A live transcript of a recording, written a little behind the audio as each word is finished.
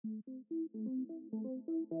There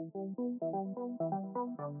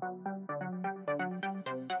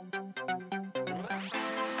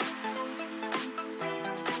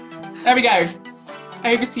we go.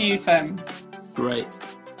 Over to you, Tim. Great.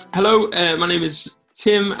 Hello, my name is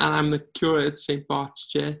Tim, and I'm the curator at St. Bart's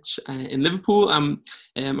Church in Liverpool. I'm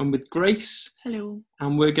with Grace. Hello.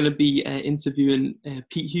 And we're going to be interviewing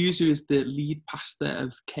Pete Hughes, who is the lead pastor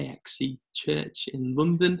of KXC Church in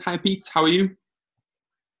London. Hi, Pete. How are you?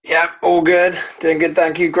 Yeah, all good. Doing good,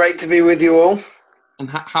 thank you. Great to be with you all. And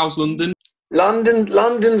how's London?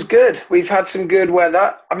 London's good. We've had some good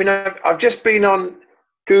weather. I mean, I've just been on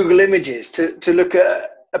Google Images to look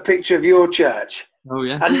at a picture of your church. Oh,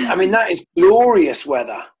 yeah. And I mean, that is glorious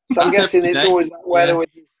weather. So I'm guessing it's always that weather.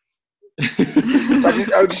 Yeah.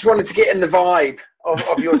 So I just wanted to get in the vibe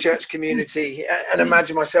of your church community and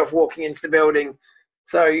imagine myself walking into the building.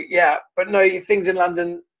 So, yeah, but no, things in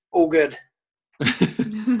London, all good.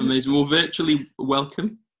 Amazing. Well, virtually welcome.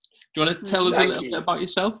 Do you want to tell us a little bit about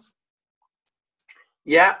yourself?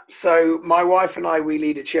 Yeah, so my wife and I, we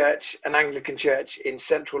lead a church, an Anglican church in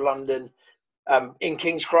central London, in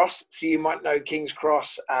King's Cross. So you might know King's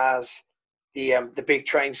Cross as the big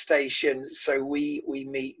train station. So we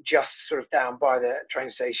meet just sort of down by the train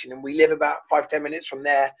station, and we live about 5-10 minutes from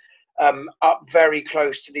there, up very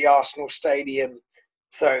close to the Arsenal Stadium.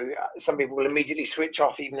 So some people will immediately switch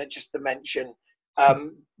off even at just the mention.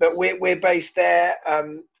 But we're based there.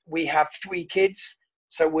 We have 3 kids.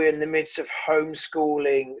 So we're in the midst of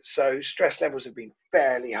homeschooling. So stress levels have been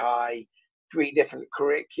fairly high, 3 different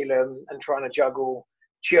curriculum, and trying to juggle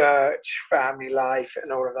church, family life,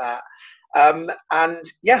 and all of that. And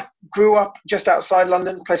yeah, grew up just outside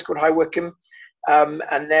London, a place called High Wycombe,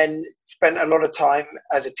 and then spent a lot of time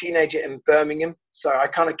as a teenager in Birmingham. So I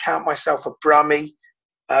kind of count myself a Brummie.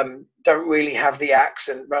 Don't really have the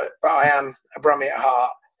accent, but I am a Brummie at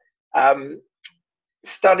heart.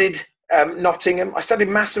 Studied Nottingham. I studied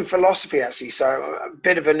maths and philosophy, actually, so a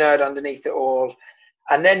bit of a nerd underneath it all.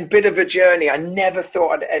 And then bit of a journey. I never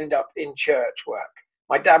thought I'd end up in church work.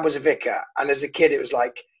 My dad was a vicar, and as a kid, it was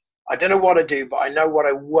like, I don't know what I do, but I know what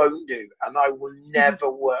I won't do, and I will never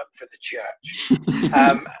work for the church.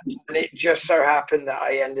 And it just so happened that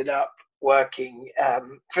I ended up working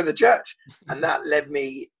for the church, and that led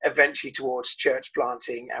me eventually towards church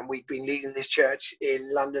planting, and we've been leading this church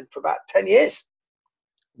in London for about 10 years.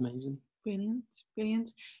 Amazing.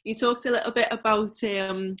 Brilliant. You talked a little bit about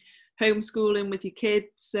homeschooling with your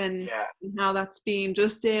kids and how that's been.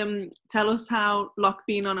 Just tell us how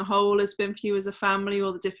Lochbeen on a whole has been for you as a family,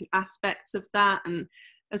 all the different aspects of that, and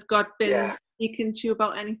has God been speaking to you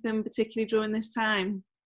about anything particularly during this time?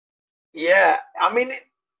 Yeah, I mean,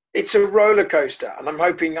 it's a roller coaster, and I'm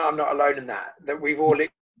hoping I'm not alone in that we've all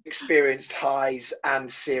experienced highs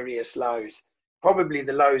and serious lows. Probably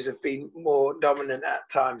the lows have been more dominant at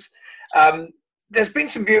times. There's been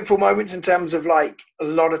some beautiful moments in terms of like a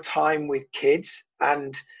lot of time with kids,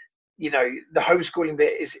 and you know, the homeschooling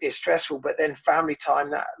bit is stressful, but then family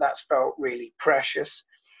time, that's felt really precious.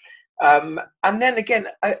 And then again,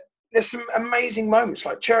 there's some amazing moments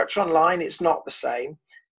like church online. It's not the same.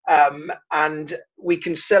 And we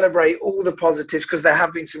can celebrate all the positives because there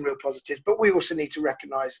have been some real positives, but we also need to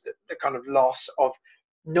recognize that the kind of loss of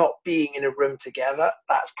not being in a room together,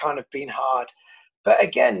 that's kind of been hard. But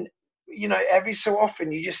again, you know, every so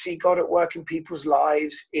often you just see God at work in people's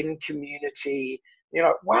lives, in community. You're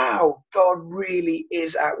like, wow, God really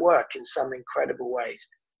is at work in some incredible ways.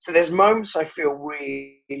 So there's moments I feel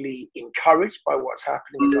really encouraged by what's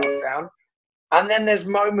happening in lockdown. And then there's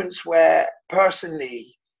moments where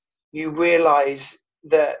personally you realize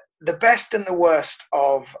that the best and the worst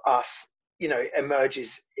of us, you know,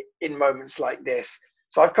 emerges in moments like this.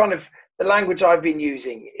 So I've kind of, the language I've been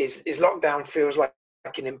using is lockdown feels like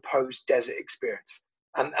an imposed desert experience.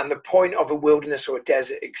 And the point of a wilderness or a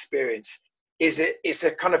desert experience is it's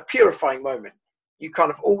a kind of purifying moment. You kind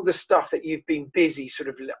of, all the stuff that you've been busy sort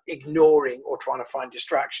of ignoring or trying to find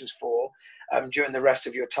distractions for during the rest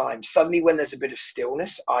of your time. Suddenly when there's a bit of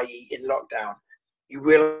stillness, i.e. in lockdown, you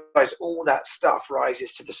realize all that stuff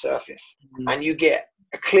rises to the surface, and you get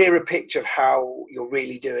a clearer picture of how you're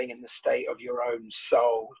really doing in the state of your own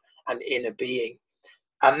soul and inner being.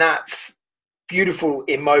 And that's beautiful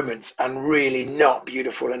in moments and really not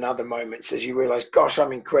beautiful in other moments, as you realize, gosh,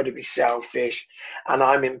 I'm incredibly selfish and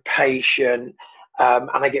I'm impatient, and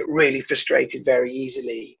I get really frustrated very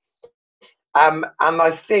easily. And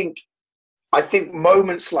I think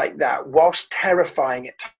moments like that, whilst terrifying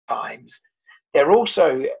at times, they're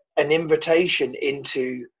also an invitation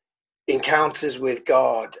into encounters with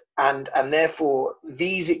God, and therefore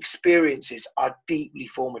these experiences are deeply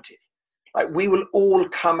formative. Like, we will all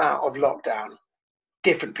come out of lockdown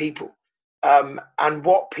different people. And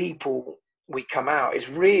what people we come out is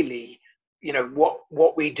really,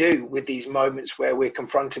 what we do with these moments where we're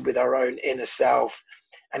confronted with our own inner self.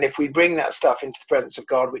 And if we bring that stuff into the presence of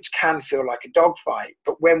God, which can feel like a dogfight,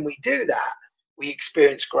 but when we do that, we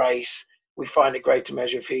experience grace, we find a greater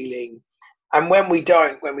measure of healing. And when we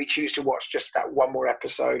don't, when we choose to watch just that one more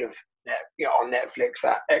episode of, on Netflix,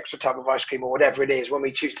 that extra tub of ice cream or whatever it is, when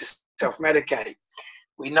we choose to self-medicate,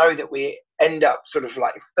 we know that we end up sort of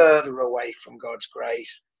like further away from God's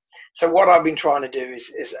grace. So what I've been trying to do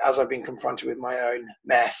is as I've been confronted with my own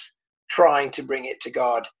mess, trying to bring it to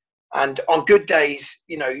God. And on good days,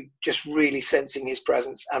 just really sensing his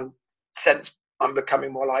presence and sense I'm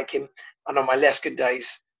becoming more like him. And on my less good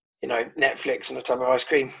days, Netflix and a tub of ice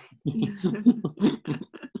cream.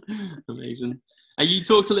 Amazing. You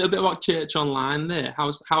talked a little bit about church online there.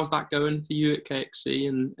 How's that going for you at KXC?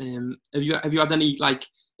 And have you had any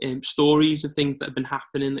stories of things that have been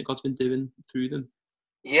happening that God's been doing through them?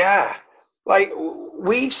 Yeah,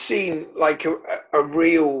 we've seen a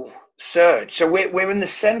real surge. So we're in the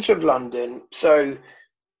centre of London. So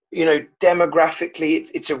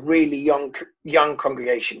demographically, it's a really young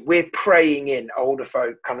congregation. We're praying in older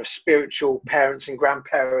folk, kind of spiritual parents and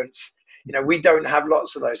grandparents. We don't have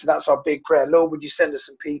lots of those. So that's our big prayer. Lord, would you send us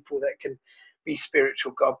some people that can be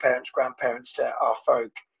spiritual godparents, grandparents to our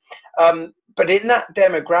folk? But in that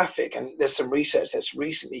demographic, and there's some research that's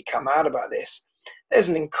recently come out about this, there's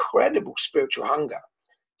an incredible spiritual hunger.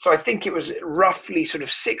 So I think it was roughly sort of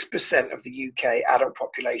 6% of the UK adult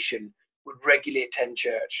population would regularly attend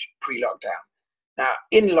church pre-lockdown. Now,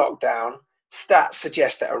 in lockdown, stats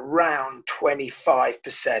suggest that around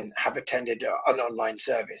 25% have attended an online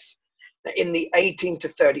service. Now, in the 18 to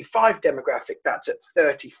 35 demographic, that's at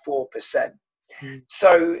 34%.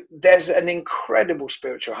 So there's an incredible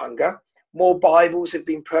spiritual hunger. More Bibles have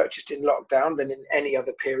been purchased in lockdown than in any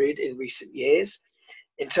other period in recent years.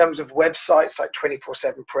 In terms of websites like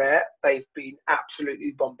 24/7 Prayer, they've been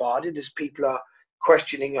absolutely bombarded as people are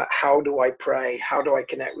questioning, how do I pray? How do I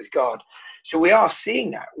connect with God? So we are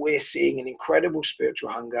seeing that. We're seeing an incredible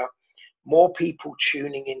spiritual hunger, more people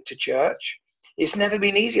tuning into church. It's never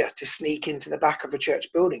been easier to sneak into the back of a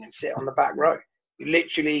church building and sit on the back row. You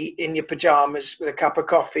literally in your pajamas with a cup of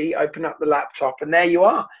coffee, open up the laptop, and there you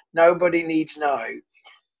are. Nobody needs to know.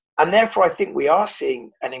 And therefore, I think we are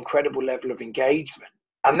seeing an incredible level of engagement.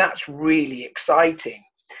 And that's really exciting.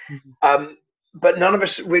 Mm-hmm. But none of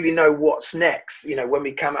us really know what's next. When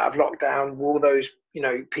we come out of lockdown, will those,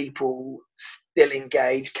 people still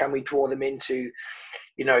engage? Can we draw them into,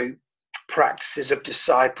 practices of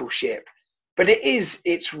discipleship? But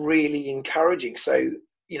it's really encouraging. So,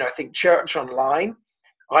 I think church online,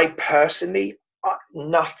 I personally,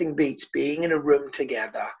 nothing beats being in a room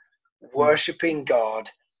together, worshiping God,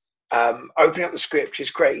 opening up the scriptures,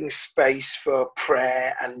 creating space for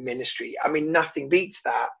prayer and ministry. I mean, nothing beats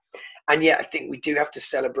that. And yet I think we do have to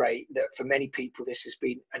celebrate that for many people, this has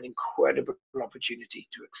been an incredible opportunity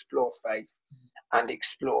to explore faith and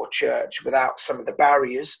explore church without some of the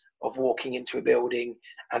barriers of walking into a building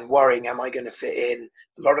and worrying, am I going to fit in?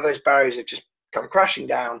 A lot of those barriers have just come crashing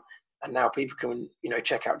down, and now people can,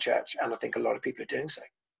 check out church. And I think a lot of people are doing so.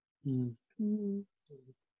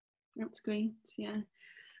 That's great. Yeah.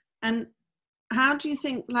 And how do you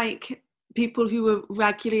think people who are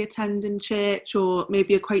regularly attending church or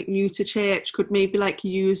maybe are quite new to church could maybe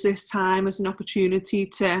use this time as an opportunity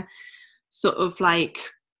to sort of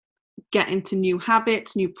get into new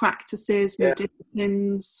habits, new practices, new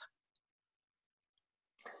disciplines?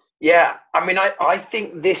 Yeah, I mean, I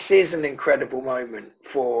think this is an incredible moment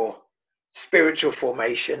for spiritual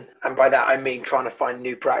formation. And by that, I mean trying to find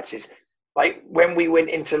new practices. When we went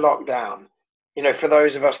into lockdown, for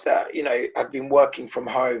those of us that, have been working from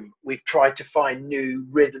home, we've tried to find new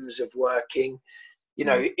rhythms of working.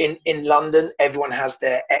 In London, everyone has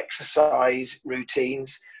their exercise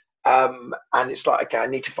routines. And it's okay, I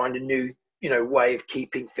need to find a new, way of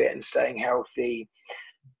keeping fit and staying healthy.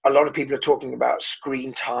 A lot of people are talking about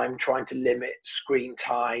screen time, trying to limit screen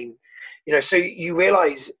time. So you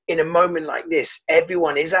realize in a moment like this,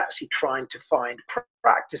 everyone is actually trying to find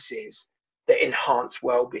practices that enhance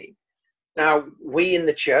well-being. Now, we in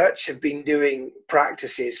the church have been doing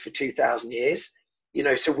practices for 2,000 years,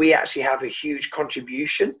 so we actually have a huge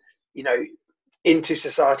contribution, into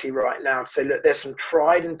society right now to say, look, there's some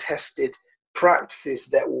tried and tested practices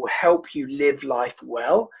that will help you live life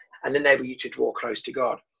well and enable you to draw close to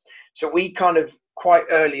God. So we kind of quite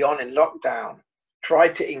early on in lockdown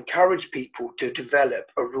tried to encourage people to develop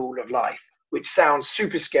a rule of life, which sounds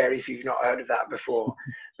super scary if you've not heard of that before.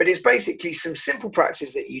 But it's basically some simple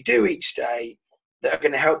practices that you do each day that are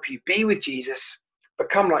going to help you be with Jesus,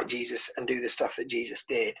 become like Jesus, and do the stuff that Jesus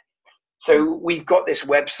did. So we've got this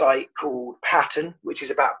website called Pattern, which is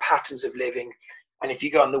about patterns of living. And if you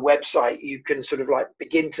go on the website, you can sort of like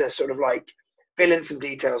begin to sort of like fill in some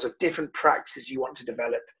details of different practices you want to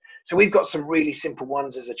develop. So we've got some really simple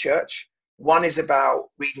ones as a church. One is about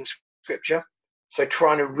reading scripture. So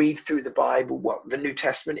trying to read through the Bible, the New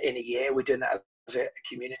Testament in a year. We're doing that as a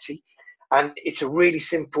community. And it's a really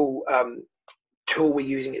simple tool we're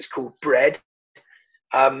using. It's called Bread.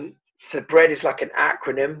 So bread is like an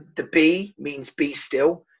acronym. The B means be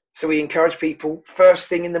still. So we encourage people first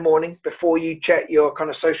thing in the morning, before you check your kind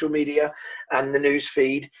of social media and the news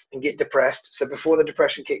feed and get depressed. So before the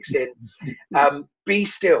depression kicks in, be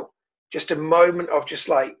still. Just a moment of just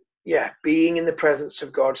like, being in the presence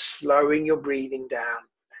of God, slowing your breathing down.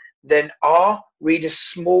 Then R, read a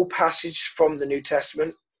small passage from the New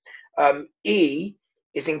Testament. E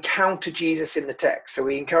is encounter Jesus in the text. So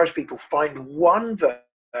we encourage people find one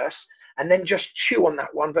verse and then just chew on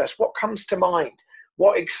that one verse. What comes to mind?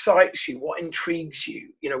 What excites you? What intrigues you?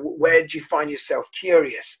 Where do you find yourself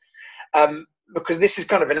curious? Because this is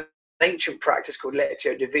kind of an ancient practice called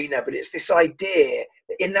Lectio Divina, but it's this idea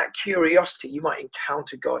that in that curiosity, you might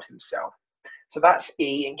encounter God himself. So that's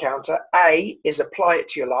E, encounter. A is apply it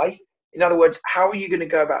to your life. In other words, how are you going to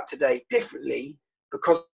go about today differently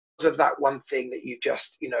because of that one thing that you've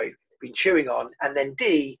just, been chewing on? And then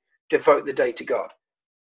D, devote the day to God.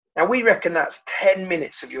 Now, we reckon that's 10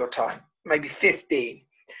 minutes of your time, maybe 15.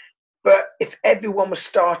 But if everyone was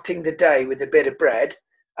starting the day with a bit of bread,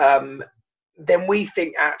 then we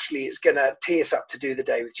think actually it's going to tee us up to do the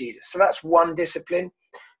day with Jesus. So that's one discipline.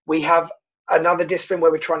 We have another discipline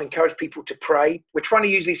where we're trying to encourage people to pray. We're trying to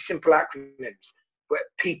use these simple acronyms where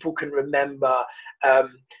people can remember.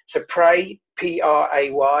 So pray,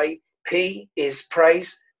 P-R-A-Y. P is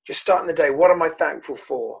praise. Just starting the day. What am I thankful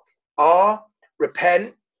for? R,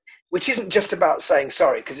 repent, which isn't just about saying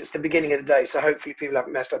sorry, because it's the beginning of the day. So hopefully people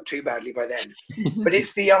haven't messed up too badly by then. But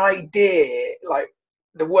it's the idea, like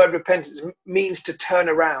the word repentance means to turn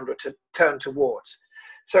around or to turn towards.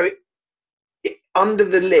 So under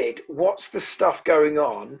the lid, what's the stuff going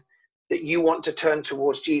on that you want to turn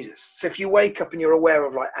towards Jesus? So if you wake up and you're aware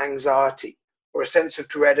of like anxiety or a sense of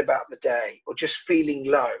dread about the day or just feeling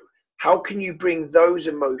low, how can you bring those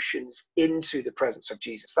emotions into the presence of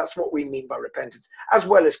Jesus? That's what we mean by repentance, as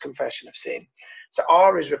well as confession of sin. So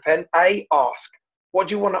R is repent. A, ask. What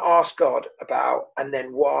do you want to ask God about? And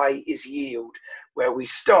then Y is yield, where we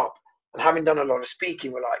stop. And having done a lot of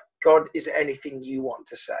speaking, we're like, God, is there anything you want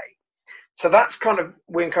to say? So that's kind of,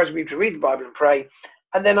 we encourage people to read the Bible and pray.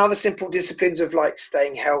 And then other simple disciplines of like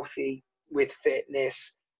staying healthy with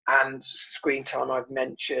fitness and screen time I've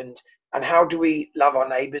mentioned. And how do we love our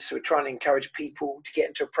neighbours? So we're trying to encourage people to get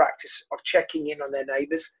into a practice of checking in on their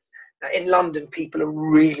neighbours. Now, in London, people are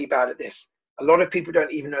really bad at this. A lot of people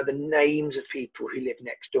don't even know the names of people who live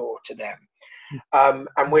next door to them.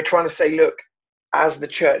 And we're trying to say, look, as the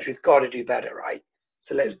church, we've got to do better, right?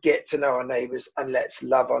 So let's get to know our neighbours and let's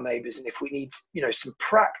love our neighbours. And if we need, some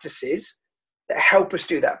practices that help us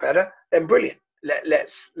do that better, then brilliant.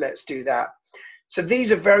 Let's do that. So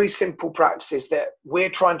these are very simple practices that we're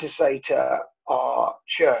trying to say to our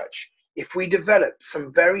church. If we develop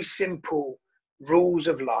some very simple rules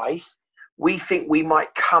of life, we think we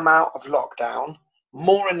might come out of lockdown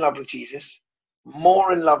more in love with Jesus,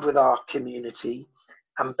 more in love with our community,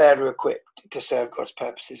 and better equipped to serve God's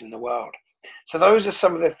purposes in the world. So those are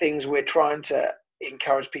some of the things we're trying to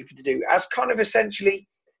encourage people to do as kind of essentially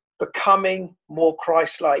becoming more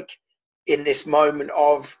Christ-like in this moment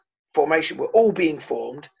of formation. We're all being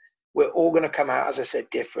formed. We're all going to come out, as I said,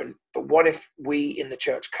 different. But what if we in the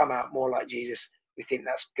church come out more like Jesus? We think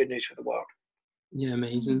that's good news for the world. Yeah,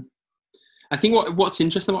 amazing. I think what's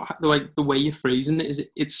interesting about the way you're phrasing it is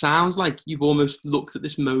it sounds like you've almost looked at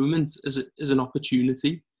this moment as an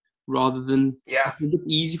opportunity rather than. I think it's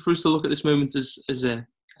easy for us to look at this moment as a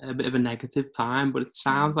bit of a negative time, but it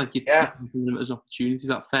sounds like you're looking at it as an opportunity. Is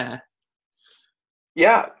that fair?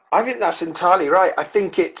 Yeah, I think that's entirely right. I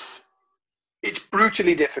think it's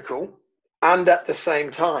brutally difficult, and at the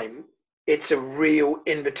same time, it's a real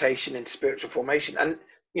invitation into spiritual formation. And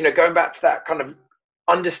going back to that kind of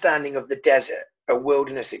understanding of the desert, a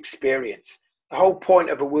wilderness experience. The whole point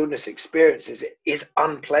of a wilderness experience is it is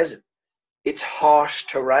unpleasant. It's harsh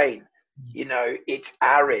terrain. It's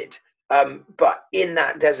arid. But in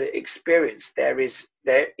that desert experience, there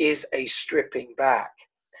is a stripping back,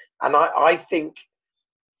 and I think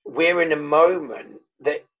we're in a moment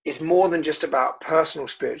that is more than just about personal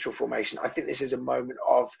spiritual formation. I think this is a moment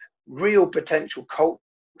of real potential cultural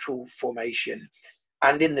formation,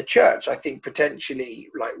 and in the church, I think potentially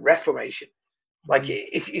like reformation. Like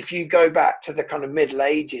if you go back to the kind of Middle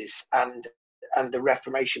Ages and the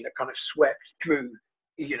Reformation that kind of swept through,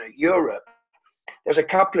 Europe, there's a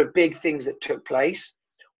couple of big things that took place.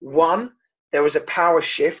 One, there was a power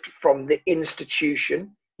shift from the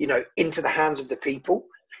institution, into the hands of the people.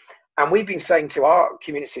 And we've been saying to our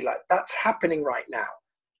community, like, that's happening right now.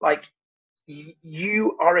 Like,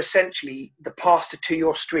 you are essentially the pastor to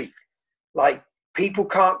your street. Like, people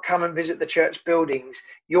can't come and visit the church buildings.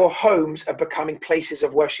 Your homes are becoming places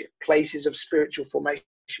of worship, places of spiritual formation,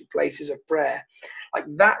 places of prayer. Like,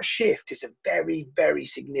 that shift is a very, very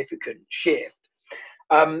significant shift.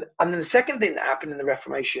 And then the second thing that happened in the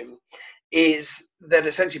Reformation is that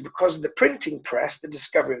essentially because of the printing press, the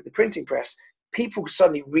discovery of the printing press, people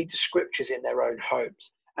suddenly read the scriptures in their own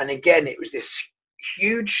homes. And again, it was this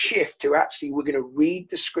huge shift to actually, we're going to read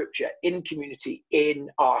the scripture in community in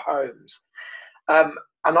our homes. And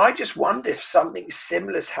I just wonder if something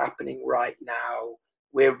similar is happening right now.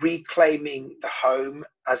 We're reclaiming the home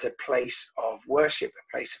as a place of worship,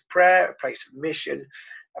 a place of prayer, a place of mission,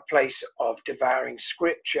 a place of devouring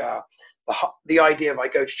scripture. The idea of I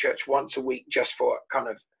go to church once a week just for kind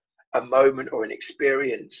of a moment or an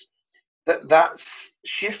experience, that's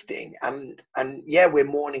shifting. And yeah, we're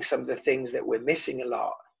mourning some of the things that we're missing a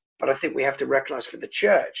lot. But I think we have to recognize for the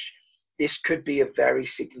church, this could be a very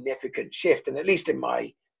significant shift. And at least in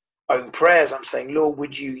my own prayers, I'm saying, Lord,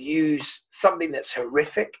 would you use something that's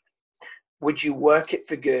horrific? Would you work it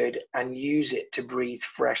for good and use it to breathe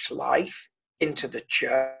fresh life into the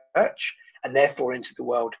church and therefore into the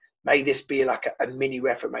world? May this be like a mini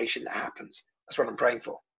reformation that happens. That's what I'm praying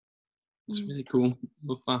for. That's really cool.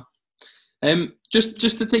 Love that.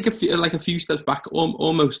 Just to take a few steps back,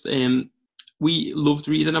 almost. We loved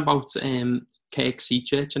reading about KXC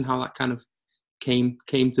Church and how that kind of came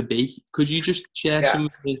to be. Could you just share some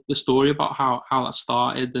of the story about how that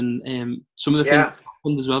started and some of the things that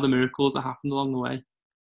happened as well, the miracles that happened along the way?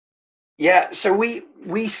 Yeah, so we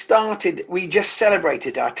just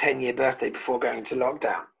celebrated our 10-year birthday before going into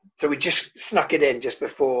lockdown. So we just snuck it in just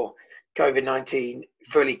before COVID-19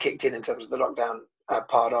 fully kicked in terms of the lockdown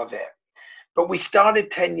part of it. But we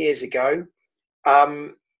started 10 years ago.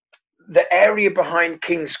 The area behind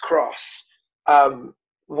King's Cross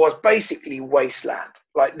was basically wasteland.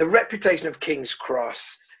 Like, the reputation of King's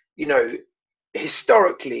Cross,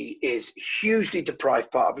 historically is hugely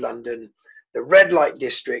deprived part of London, the red light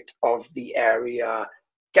district of the area,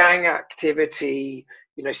 gang activity,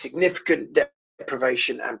 significant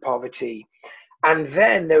deprivation and poverty. And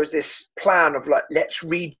then there was this plan of like, let's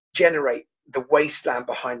regenerate the wasteland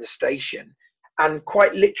behind the station. And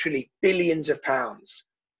quite literally billions of pounds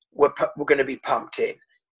were going to be pumped in.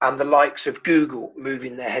 And the likes of Google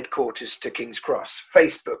moving their headquarters to King's Cross,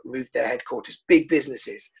 Facebook moved their headquarters, big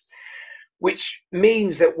businesses, which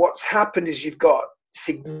means that what's happened is you've got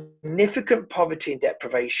significant poverty and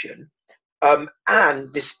deprivation,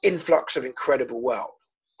 and this influx of incredible wealth.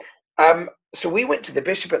 So we went to the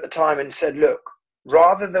bishop at the time and said, look,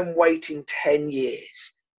 rather than waiting 10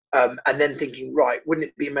 years and then thinking, right, wouldn't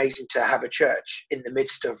it be amazing to have a church in the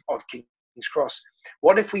midst of King's Cross?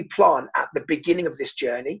 What if we plant at the beginning of this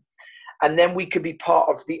journey, and then we could be part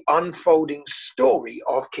of the unfolding story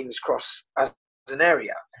of King's Cross as an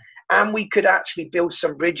area, and we could actually build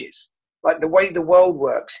some bridges. Like, the way the world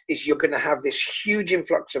works is you're going to have this huge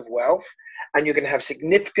influx of wealth, and you're going to have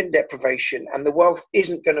significant deprivation, and the wealth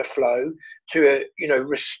isn't going to flow to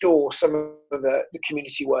restore some of the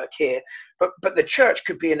community work here, but the church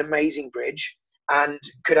could be an amazing bridge and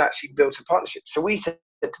could actually build some partnerships. So we said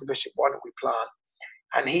to the bishop, why don't we plant?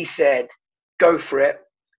 And he said, go for it.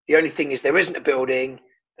 The only thing is there isn't a building,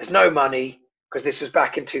 there's no money, because this was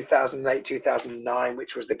back in 2008, 2009,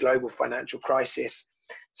 which was the global financial crisis.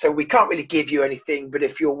 So we can't really give you anything, but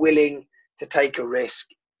if you're willing to take a risk,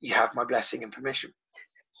 you have my blessing and permission.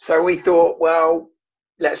 So we thought, well,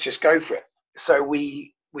 let's just go for it. So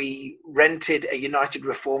we rented a United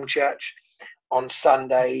Reformed Church on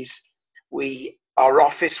Sundays. Our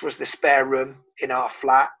office was the spare room in our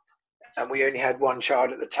flat, and we only had one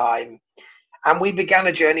child at the time. And we began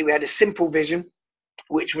a journey. We had a simple vision,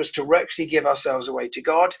 which was to actually give ourselves away to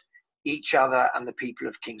God, each other, and the people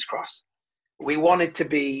of King's Cross. We wanted to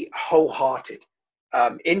be wholehearted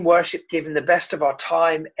in worship, giving the best of our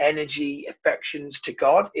time, energy, affections to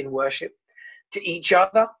God in worship, to each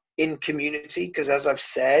other in community, because as I've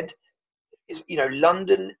said,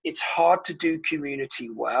 London, it's hard to do community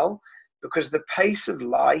well because the pace of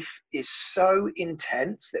life is so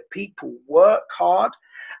intense that people work hard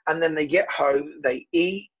and then they get home, they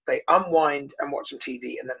eat, they unwind and watch some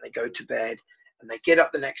TV, and then they go to bed, and they get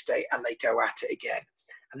up the next day and they go at it again.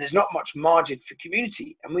 And there's not much margin for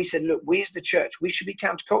community. And we said, look, we as the church, we should be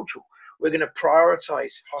countercultural. We're going to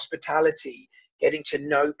prioritize hospitality, getting to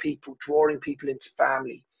know people, drawing people into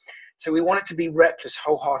family. So we wanted to be reckless,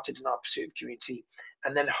 wholehearted in our pursuit of community,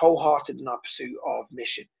 and then wholehearted in our pursuit of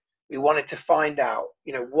mission. We wanted to find out,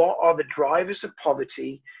 what are the drivers of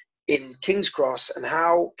poverty in King's Cross, and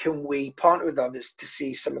how can we partner with others to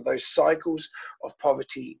see some of those cycles of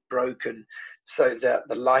poverty broken so that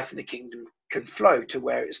the life of the kingdom can flow to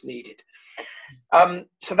where it's needed.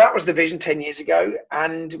 So that was the vision 10 years ago,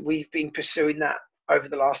 and we've been pursuing that over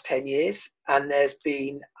the last 10 years, and there's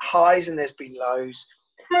been highs and there's been lows,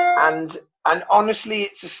 and honestly,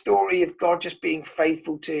 it's a story of God just being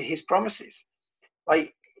faithful to his promises.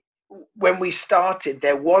 Like, when we started,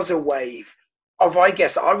 there was a wave of, I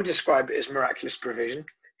guess I would describe it as miraculous provision.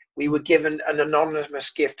 We were given an anonymous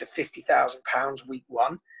gift of £50,000 week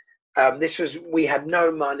one. We had no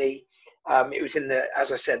money. It was in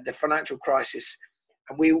as I said, the financial crisis,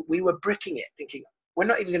 and we were bricking it, thinking we're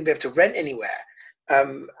not even going to be able to rent anywhere.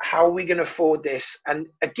 How are we going to afford this? And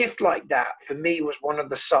a gift like that for me was one of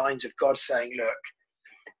the signs of God saying, look,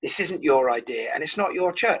 this isn't your idea, and it's not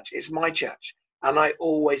your church, it's my church, and I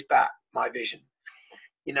always back my vision.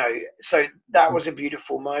 So that was a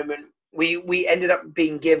beautiful moment. We ended up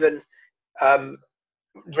being given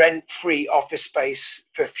rent-free office space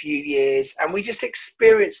for a few years, and we just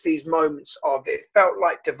experienced these moments of, it felt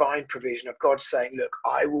like divine provision of God saying, look,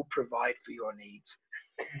 I will provide for your needs.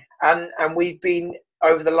 And we've been,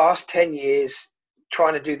 over the last 10 years,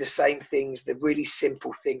 trying to do the same things, the really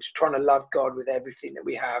simple things, trying to love God with everything that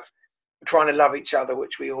we have, trying to love each other,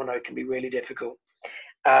 which we all know can be really difficult.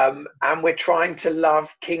 And we're trying to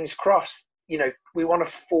love King's Cross. We want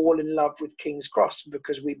to fall in love with King's Cross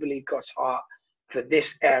because we believe God's heart for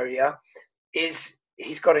this area is,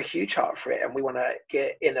 he's got a huge heart for it, and we want to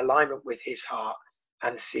get in alignment with his heart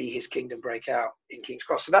and see his kingdom break out in King's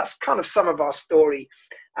Cross. So that's kind of some of our story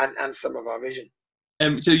and some of our vision.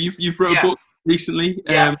 So you've wrote a book recently,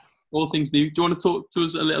 All Things New. Do you want to talk to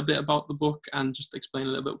us a little bit about the book and just explain a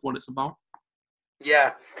little bit what it's about?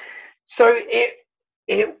 Yeah. So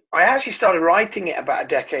I actually started writing it about a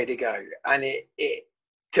decade ago, and it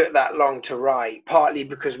took that long to write, partly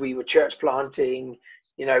because we were church planting,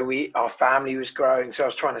 our family was growing, so I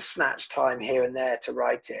was trying to snatch time here and there to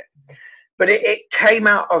write it. But it came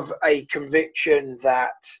out of a conviction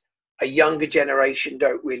that a younger generation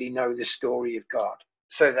don't really know the story of God.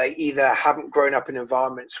 So they either haven't grown up in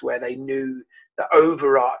environments where they knew the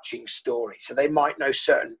overarching story. So they might know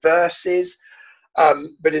certain verses,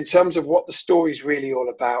 but in terms of what the story is really all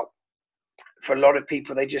about, for a lot of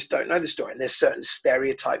people, they just don't know the story. And there's certain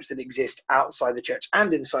stereotypes that exist outside the church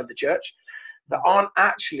and inside the church that aren't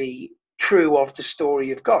actually true of the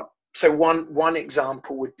story of God. So one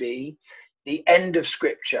example would be the end of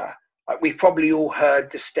Scripture. We've probably all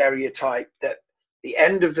heard the stereotype that the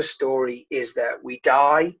end of the story is that we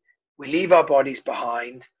die, we leave our bodies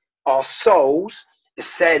behind, our souls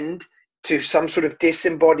ascend to some sort of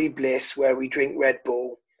disembodied bliss where we drink Red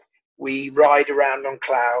Bull, we ride around on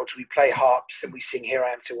clouds, we play harps, and we sing Here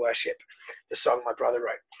I Am to Worship, the song my brother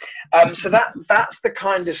wrote. So that's the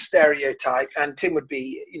kind of stereotype, and Tim would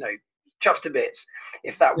be, chuffed to bits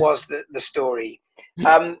if that was the story.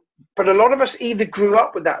 But a lot of us either grew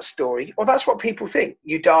up with that story, or that's what people think.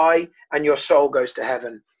 You die and your soul goes to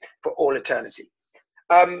heaven for all eternity.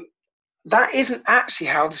 That isn't actually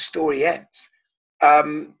how the story ends.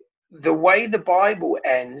 The way the Bible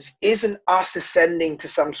ends isn't us ascending to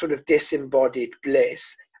some sort of disembodied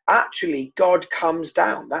bliss. Actually, God comes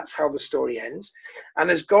down. That's how the story ends. And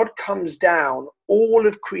as God comes down, all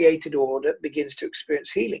of created order begins to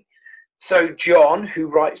experience healing. So John, who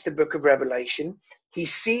writes the book of Revelation, he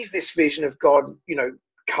sees this vision of God,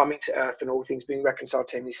 coming to earth and all things being reconciled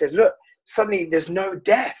to him. He says, look, suddenly there's no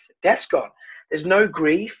death. Death's gone. There's no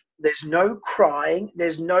grief. There's no crying.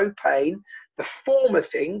 There's no pain. The former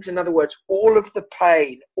things, in other words, all of the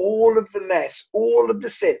pain, all of the mess, all of the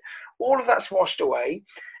sin, all of that's washed away.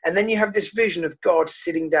 And then you have this vision of God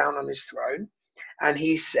sitting down on his throne. And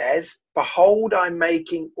he says, behold, I'm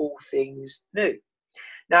making all things new.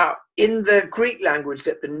 Now, in the Greek language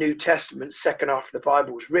that the New Testament, second half of the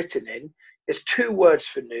Bible, is written in, there's two words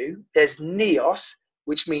for new. There's neos,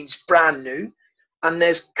 which means brand new. And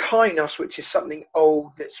there's kainos, which is something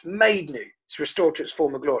old that's made new. It's restored to its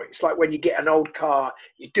former glory. It's like when you get an old car,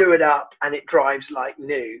 you do it up and it drives like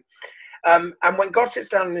new. And when God sits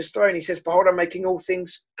down on his throne, he says, behold, I'm making all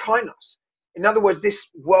things kainos. In other words, this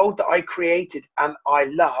world that I created and I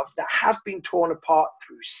love, that has been torn apart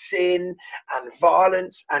through sin and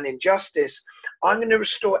violence and injustice, I'm going to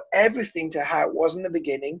restore everything to how it was in the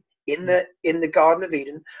beginning, in the Garden of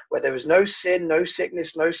Eden, where there was no sin, no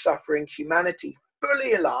sickness, no suffering, humanity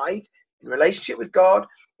fully alive in relationship with God,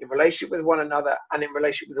 in relationship with one another, and in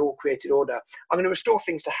relationship with all created order. I'm going to restore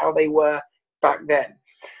things to how they were back then.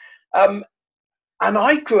 And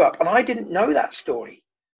I grew up and I didn't know that story.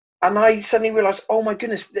 And I suddenly realized, oh my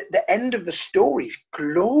goodness, the end of the story is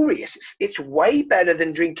glorious. It's way better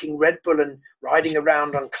than drinking Red Bull and riding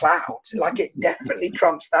around on clouds. Like, it definitely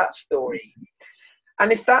trumps that story.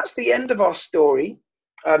 And if that's the end of our story,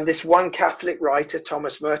 this one Catholic writer,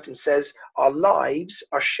 Thomas Merton, says our lives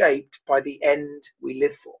are shaped by the end we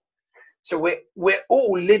live for. So we're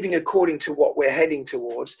all living according to what we're heading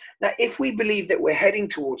towards. Now, if we believe that we're heading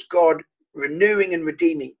towards God renewing and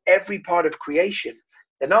redeeming every part of creation,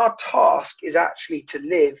 then our task is actually to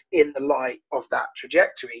live in the light of that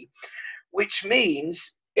trajectory, which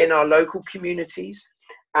means in our local communities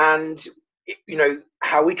and, you know,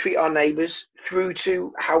 how we treat our neighbors through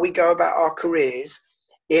to how we go about our careers,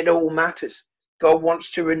 it all matters. God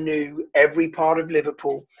wants to renew every part of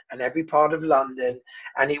Liverpool and every part of London,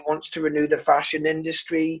 and he wants to renew the fashion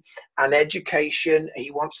industry and education.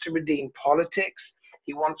 He wants to redeem politics.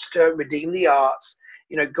 He wants to redeem the arts.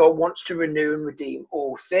 You know, God wants to renew and redeem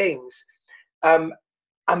all things. And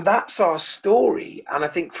that's our story. And I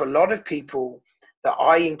think for a lot of people that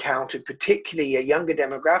I encountered, particularly a younger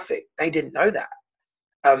demographic, they didn't know that.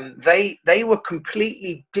 They were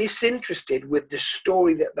completely disinterested with the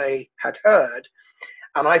story that they had heard.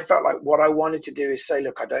 And I felt like what I wanted to do is say,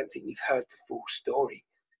 look, I don't think you've heard the full story.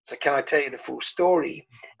 So can I tell you the full story?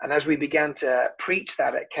 And as we began to preach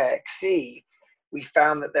that at KXC, we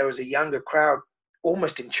found that there was a younger crowd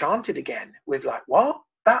almost enchanted again with like, what?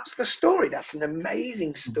 That's the story. That's an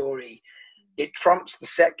amazing story. It trumps the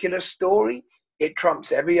secular story. It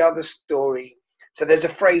trumps every other story. So there's a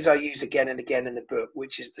phrase I use again and again in the book,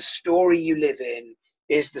 which is the story you live in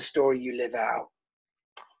is the story you live out.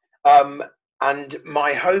 And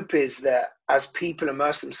my hope is that as people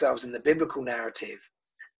immerse themselves in the biblical narrative,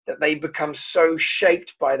 that they become so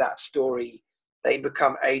shaped by that story, they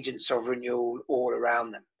become agents of renewal all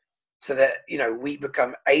around them. So that, you know, we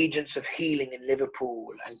become agents of healing in Liverpool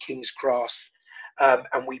and King's Cross,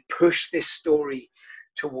 and we push this story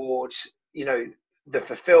towards, you know, the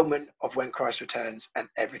fulfillment of when Christ returns and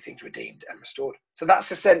everything's redeemed and restored. So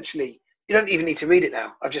that's essentially, you don't even need to read it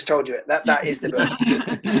now. I've just told you it. That is the book.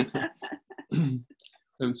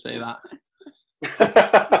 Don't say that.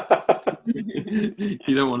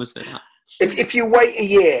 You don't want to say that. If you wait a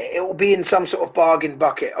year, it will be in some sort of bargain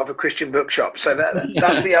bucket of a Christian bookshop. So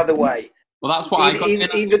that's the other way. Well, that's what I got.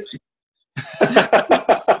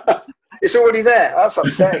 It's already there. That's what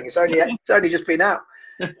I'm saying. It's only just been out.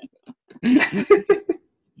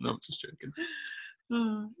 No, I'm just joking.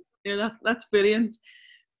 Oh, yeah, that's brilliant.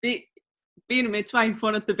 Being a midwife,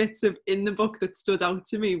 one of the bits in the book that stood out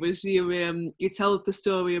to me was you tell the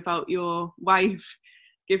story about your wife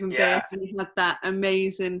giving birth, and you had that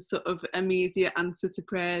amazing sort of immediate answer to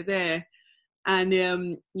prayer there. And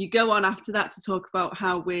you go on after that to talk about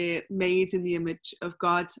how we're made in the image of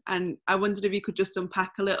God. And I wondered if you could just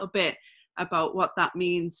unpack a little bit about what that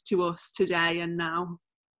means to us today and now.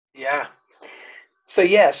 Yeah. So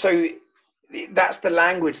that's the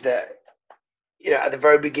language that, you know, at the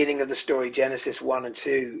very beginning of the story, Genesis 1 and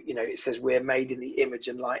 2, you know, it says we're made in the image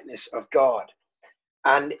and likeness of God.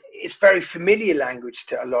 And it's very familiar language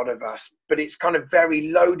to a lot of us, but it's kind of very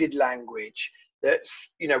loaded language that's,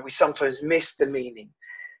 you know, we sometimes miss the meaning.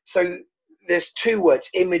 So there's two words,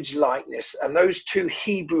 image, likeness, and those two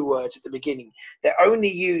Hebrew words at the beginning, they're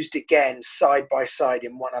only used again side by side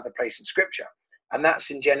in one other place in Scripture. And that's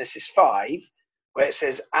in Genesis 5, where it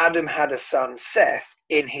says Adam had a son, Seth,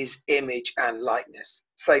 in his image and likeness.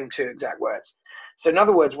 Same two exact words. So in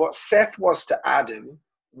other words, what Seth was to Adam,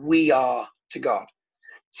 we are to God.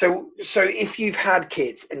 So if you've had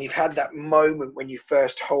kids and you've had that moment when you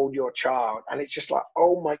first hold your child and it's just like,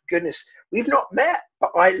 oh my goodness, we've not met,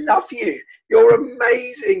 but I love you. You're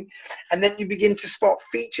amazing. And then you begin to spot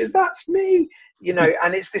features. That's me, you know,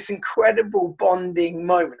 and it's this incredible bonding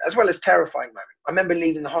moment as well as terrifying moment. I remember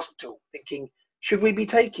leaving the hospital thinking, should we be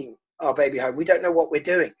taking our baby home? We don't know what we're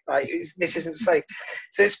doing. Like, this isn't safe.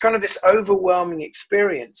 So it's kind of this overwhelming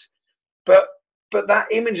experience. But that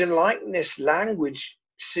image and likeness language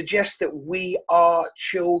suggests that we are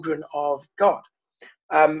children of God.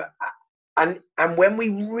 And when we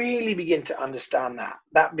really begin to understand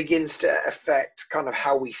that begins to affect kind of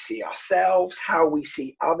how we see ourselves, how we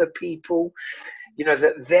see other people, you know,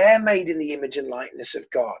 that they're made in the image and likeness of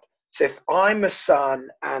God. So if I'm a son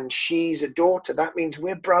and she's a daughter, that means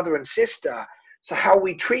we're brother and sister, So how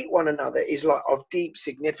we treat one another is like of deep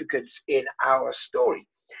significance in our story.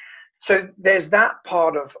 So there's that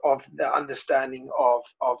part of the understanding of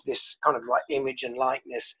this kind of like image and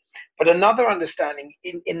likeness. But another understanding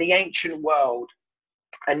in the ancient world,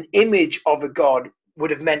 an image of a god would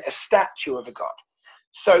have meant a statue of a god.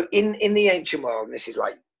 So in the ancient world, and this is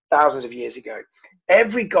like thousands of years ago,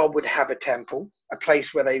 every god would have a temple, a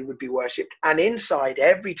place where they would be worshipped. And inside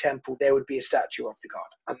every temple, there would be a statue of the god.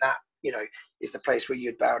 And that, is the place where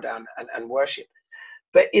you'd bow down and worship.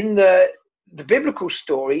 But in the biblical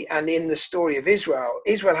story and in the story of Israel,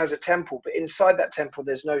 Israel has a temple, but inside that temple,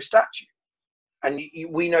 there's no statue. And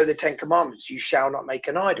we know the 10 Commandments: you shall not make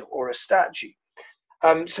an idol or a statue.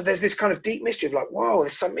 So there's this kind of deep mystery of like, whoa,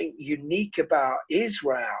 there's something unique about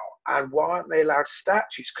Israel. And why aren't they allowed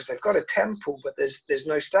statues? Because they've got a temple, but there's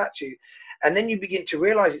no statue. And then you begin to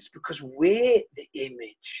realize it's because we're the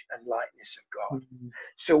image and likeness of God. Mm-hmm.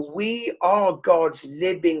 So we are God's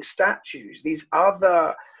living statues. These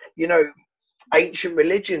other, ancient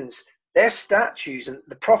religions, they're statues, and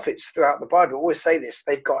the prophets throughout the Bible always say this: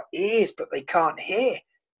 they've got ears, but they can't hear.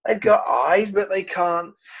 They've got eyes, but they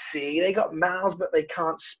can't see. They got mouths, but they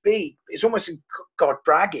can't speak. It's almost God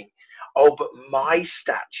bragging. Oh, but my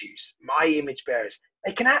statues, my image bearers,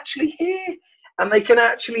 they can actually hear, and they can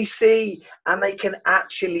actually see, and they can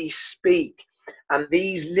actually speak. And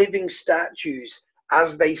these living statues,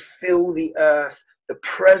 as they fill the earth, the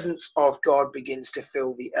presence of God begins to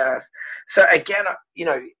fill the earth. So again,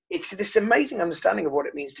 it's this amazing understanding of what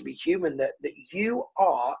it means to be human, that you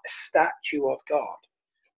are a statue of God,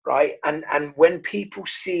 right? And when people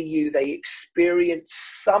see you, they experience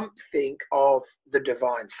something of the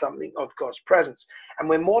divine, something of God's presence. And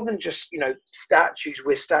we're more than just, statues.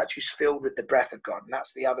 We're statues filled with the breath of God. And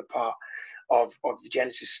that's the other part of the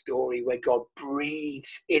Genesis story, where God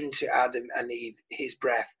breathes into Adam and Eve his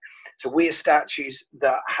breath. So we are statues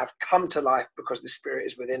that have come to life because the Spirit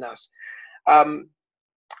is within us. And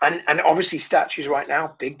obviously statues right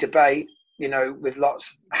now, big debate, with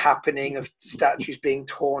lots happening of statues being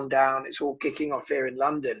torn down. It's all kicking off here in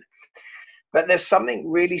London. But there's something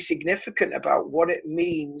really significant about what it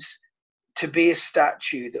means to be a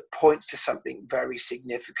statue that points to something very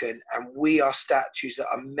significant. And we are statues that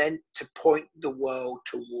are meant to point the world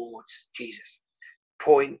towards Jesus.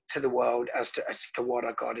 Point to the world as to what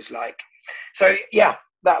our God is like. So yeah,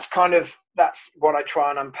 that's what I try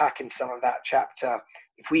and unpack in some of that chapter.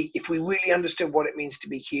 If we really understood what it means to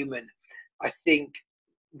be human, I think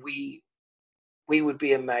we would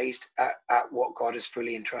be amazed at what God has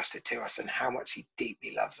fully entrusted to us and how much he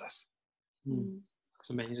deeply loves us. It's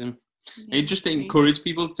amazing. I just encourage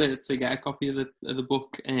people to get a copy of the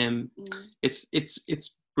book.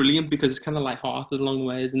 It's brilliant because it's kind of light-hearted along the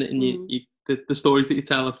way, isn't it? And you the stories that you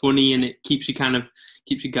tell are funny, and it keeps you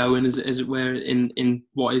going, as it were, in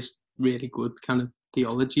what is really good kind of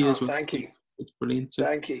theology as well. Thank you. It's brilliant. So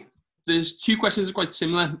thank you. There's two questions that are quite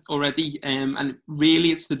similar already, and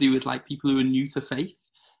really it's to do with like people who are new to faith.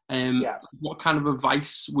 What kind of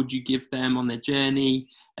advice would you give them on their journey,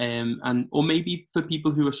 or maybe for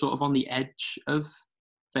people who are sort of on the edge of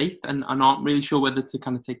faith and aren't really sure whether to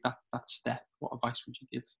kind of take that step? What advice would you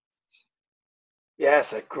give?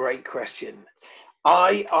 Yes, a great question.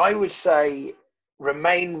 I would say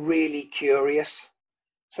remain really curious.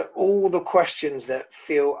 So all the questions that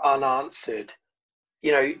feel unanswered,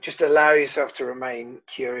 just allow yourself to remain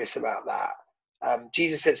curious about that.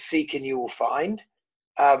 Jesus said, seek and you will find.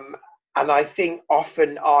 And I think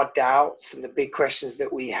often our doubts and the big questions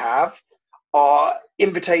that we have are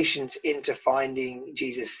invitations into finding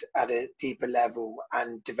Jesus at a deeper level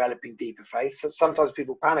and developing deeper faith. So sometimes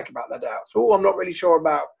people panic about their doubts. Oh, I'm not really sure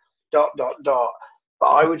about ... But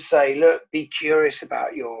I would say, look, be curious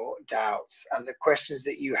about your doubts, and the questions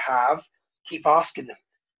that you have, keep asking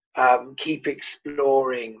them, keep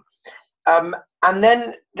exploring. And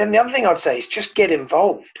then the other thing I'd say is just get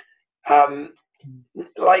involved.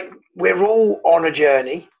 Like, we're all on a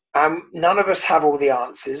journey. None of us have all the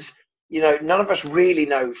answers. None of us really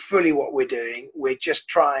know fully what we're doing. We're just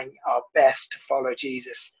trying our best to follow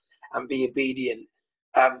Jesus and be obedient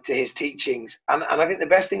to his teachings. And I think the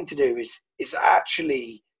best thing to do is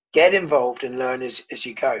actually get involved and learn as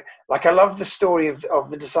you go. Like, I love the story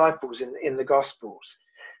of the disciples in the Gospels,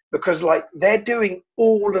 because like they're doing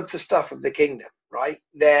all of the stuff of the kingdom, right?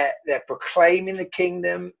 They're proclaiming the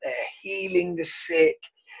kingdom, they're healing the sick,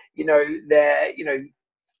 they're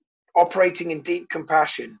operating in deep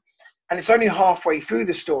compassion. And it's only halfway through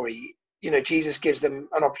the story, Jesus gives them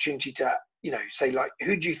an opportunity to, say, like,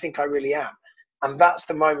 who do you think I really am? And that's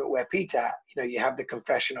the moment where Peter, you have the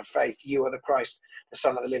confession of faith. You are the Christ, the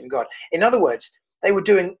Son of the living God. In other words, They were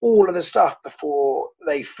doing all of the stuff before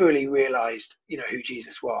they fully realized, who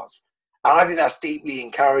Jesus was. And I think that's deeply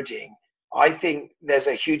encouraging. I think there's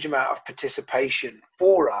a huge amount of participation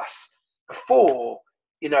for us before,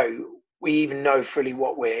 we even know fully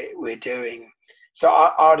what we're doing. So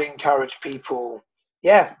I'd encourage people,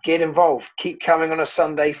 get involved, keep coming on a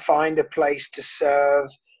Sunday, find a place to serve,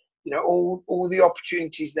 all the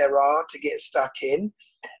opportunities there are to get stuck in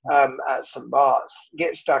at St. Bart's.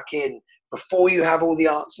 Get stuck in before you have all the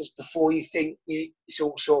answers, before you think it's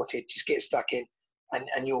all sorted. Just get stuck in,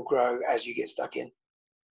 and you'll grow as you get stuck in.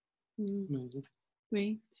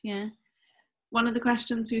 Great, yeah. One of the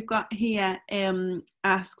questions we've got here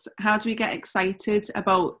asks, how do we get excited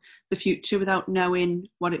about the future without knowing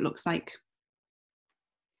what it looks like?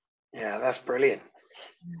 Yeah, that's brilliant.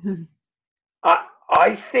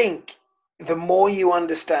 I think the more you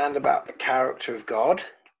understand about the character of God,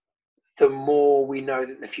 the more we know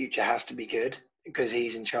that the future has to be good because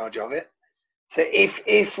he's in charge of it. So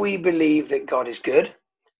if we believe that God is good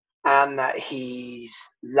and that he's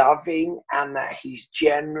loving and that he's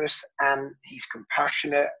generous and he's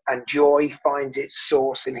compassionate and joy finds its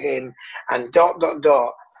source in him and ...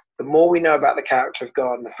 the more we know about the character of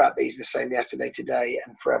God and the fact that he's the same yesterday, today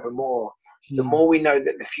and forevermore, the more we know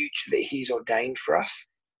that the future that he's ordained for us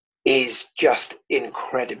is just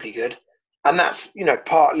incredibly good. And that's,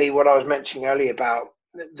 partly what I was mentioning earlier about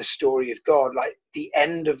the story of God. Like, the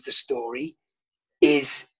end of the story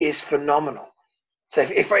is phenomenal. So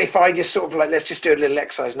if I just sort of like, let's just do a little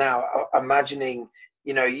exercise now, imagining,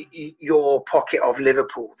 your pocket of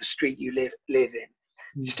Liverpool, the street you live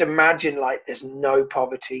in. Just imagine like there's no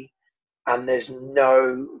poverty and there's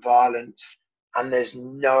no violence and there's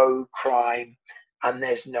no crime and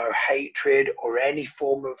there's no hatred or any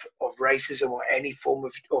form of racism or any form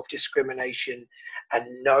of discrimination and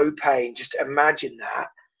no pain. Just imagine that.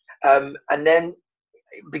 And then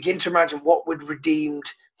begin to imagine what would redeemed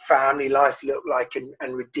family life look like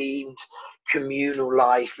and redeemed communal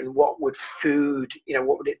life, and what would food,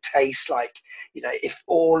 what would it taste like, if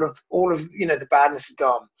all of the badness had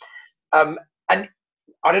gone. And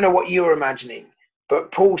I don't know what you're imagining,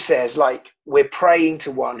 but Paul says, like, we're praying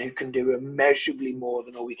to one who can do immeasurably more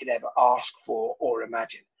than all we could ever ask for or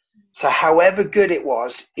imagine. So however good it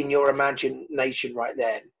was in your imagination right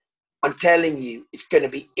then, I'm telling you, it's going to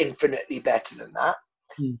be infinitely better than that.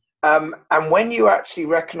 And when you actually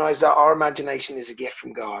recognize that our imagination is a gift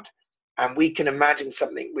from God, and we can imagine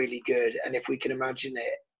something really good, and if we can imagine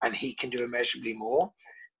it and he can do immeasurably more,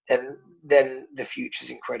 then the future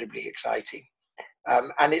is incredibly exciting.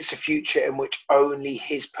 And it's a future in which only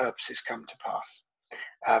his purposes come to pass.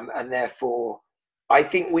 And therefore, I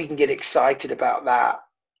think we can get excited about that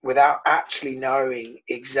without actually knowing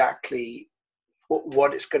exactly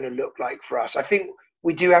what it's going to look like for us. I think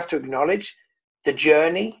we do have to acknowledge the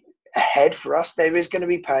journey ahead for us. There is going to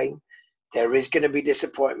be pain. There is going to be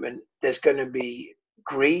disappointment. There's going to be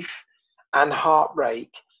grief and heartbreak.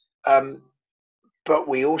 But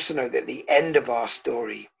we also know that the end of our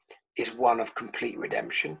story is one of complete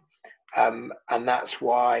redemption. And that's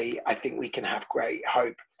why I think we can have great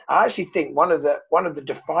hope. I actually think one of the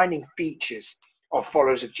defining features of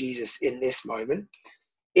followers of Jesus in this moment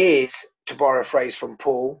is, to borrow a phrase from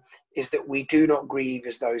Paul, is that we do not grieve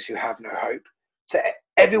as those who have no hope. So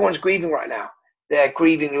everyone's grieving right now. They're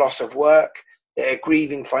grieving loss of work. They're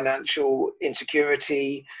grieving financial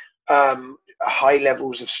insecurity, high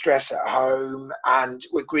levels of stress at home, and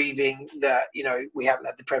we're grieving that we haven't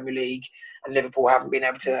had the Premier League and Liverpool haven't been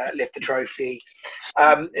able to lift the trophy.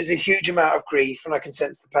 There's a huge amount of grief, and I can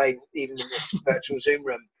sense the pain even in this virtual Zoom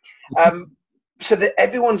room. So that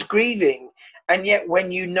everyone's grieving, and yet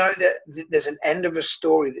when you know that there's an end of a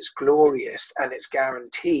story that's glorious and it's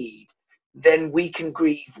guaranteed, then we can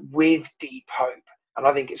grieve with deep hope. And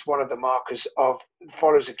I think it's one of the markers of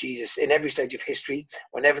followers of Jesus in every stage of history.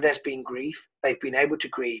 Whenever there's been grief, they've been able to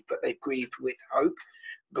grieve, but they've grieved with hope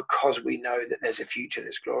because we know that there's a future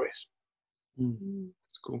that's glorious.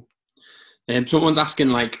 That's cool. Someone's asking,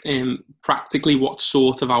 like, practically what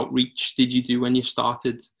sort of outreach did you do when you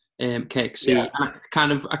started KXC? Yeah. And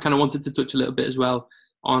I kind of wanted to touch a little bit as well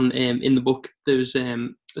on in the book. There's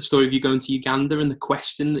a story of you going to Uganda and the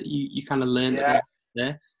question that you kind of learned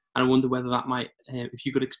there. And I wonder whether that might, if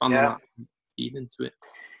you could expand on that and feed into it.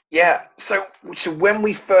 Yeah. So when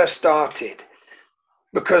we first started,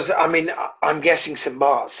 because I'm guessing St.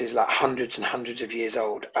 Bart's is like hundreds and hundreds of years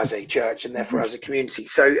old as a church and therefore as a community.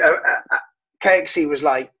 So KXC was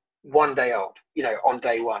like 1 day old, on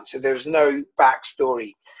day one. So there's no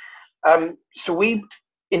backstory. So we,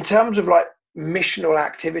 in terms of like missional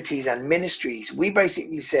activities and ministries, we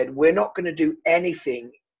basically said, we're not going to do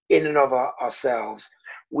anything in and of ourselves.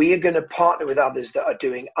 We are going to partner with others that are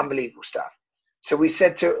doing unbelievable stuff. So we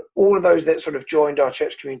said to all of those that sort of joined our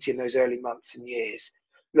church community in those early months and years,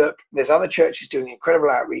 look, there's other churches doing incredible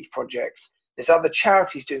outreach projects. There's other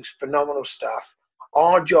charities doing phenomenal stuff.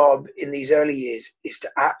 Our job in these early years is to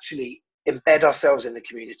actually embed ourselves in the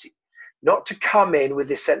community, not to come in with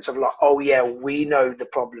this sense of like, oh yeah, we know the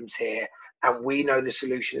problems here and we know the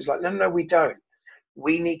solution. It's like, no, we don't.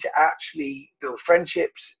 We need to actually build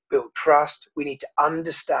friendships, build trust. We need to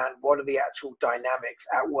understand what are the actual dynamics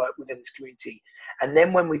at work within this community. And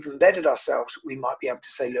then when we've embedded ourselves, we might be able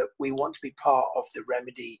to say, look, we want to be part of the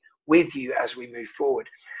remedy with you as we move forward.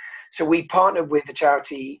 So we partnered with a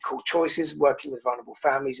charity called Choices, working with vulnerable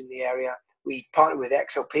families in the area. We partnered with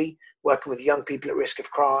XLP, working with young people at risk of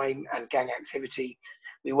crime and gang activity.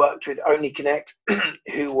 We worked with Only Connect,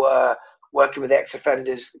 who were working with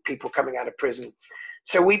ex-offenders, people coming out of prison.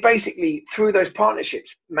 So we basically, through those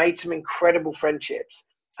partnerships, made some incredible friendships.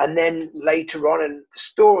 And then later on in the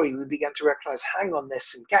story, we began to recognize, hang on, there's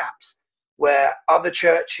some gaps where other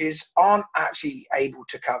churches aren't actually able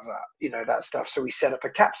to cover, that stuff. So we set up a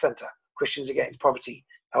CAP center, Christians Against Poverty,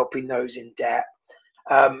 helping those in debt,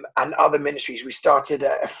 and other ministries. We started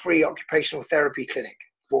a free occupational therapy clinic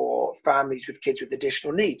for families with kids with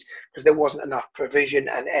additional needs, because there wasn't enough provision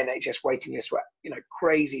and NHS waiting lists were,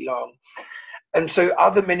 crazy long. And so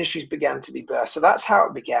other ministries began to be birthed. So that's how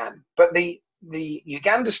it began. But the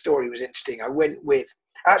Uganda story was interesting. I went with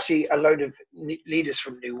actually a load of leaders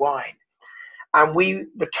from New Wine. And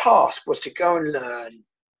the task was to go and learn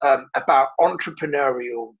about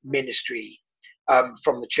entrepreneurial ministry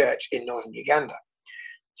from the church in northern Uganda.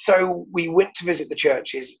 So we went to visit the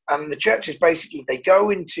churches, and the churches basically, they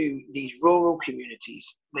go into these rural communities,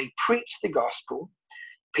 they preach the gospel,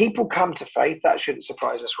 people come to faith. That shouldn't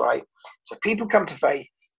surprise us, right? So people come to faith,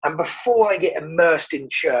 and before they get immersed in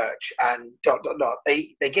church and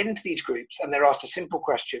they get into these groups and they're asked a simple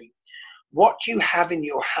question: what do you have in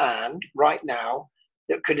your hand right now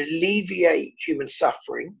that could alleviate human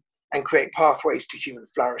suffering and create pathways to human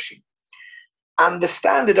flourishing? And the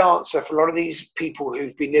standard answer for a lot of these people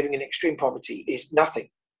who've been living in extreme poverty is nothing.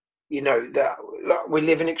 That we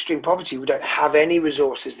live in extreme poverty. We don't have any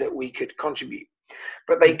resources that we could contribute.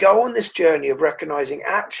 But they go on this journey of recognizing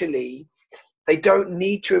actually they don't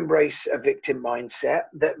need to embrace a victim mindset,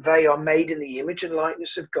 that they are made in the image and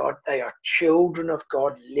likeness of God. They are children of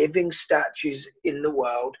God, living statues in the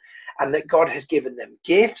world, and that God has given them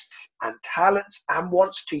gifts and talents and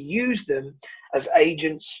wants to use them as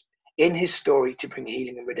agents in his story to bring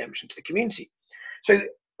healing and redemption to the community. So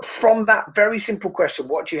from that very simple question,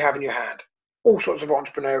 what do you have in your hand? All sorts of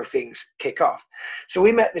entrepreneurial things kick off. So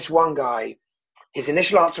we met this one guy. His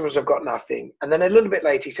initial answer was, I've got nothing. And then a little bit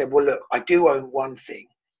later, he said, well, look, I do own one thing.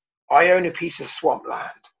 I own a piece of swampland.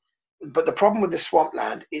 But the problem with the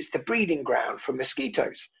swampland is the breeding ground for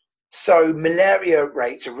mosquitoes. So malaria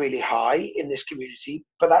rates are really high in this community,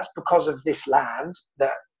 but that's because of this land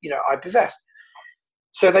that, I possess.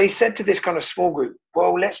 So they said to this kind of small group,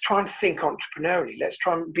 well, let's try and think entrepreneurially. Let's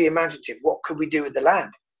try and be imaginative. What could we do with the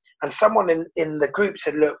land? And someone in the group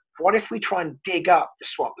said, look, what if we try and dig up the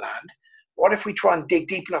swampland? What if we try and dig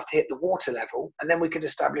deep enough to hit the water level, and then we could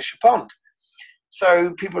establish a pond?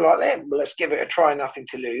 So people were like, well, let's give it a try, nothing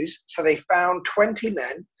to lose. So they found 20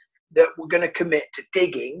 men that were going to commit to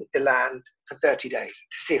digging the land for 30 days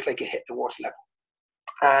to see if they could hit the water level.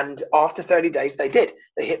 And after 30 days, they did.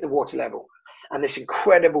 They hit the water level, and this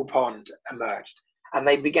incredible pond emerged. And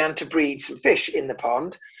they began to breed some fish in the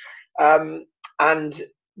pond. And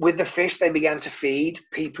with the fish, they began to feed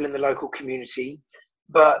people in the local community.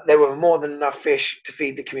 But there were more than enough fish to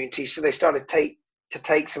feed the community. So they started to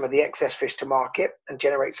take some of the excess fish to market and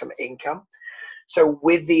generate some income. So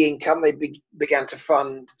with the income, they began to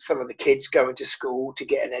fund some of the kids going to school to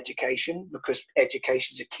get an education, because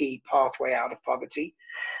education is a key pathway out of poverty.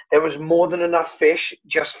 There was more than enough fish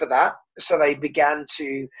just for that. So they began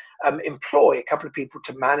to employ a couple of people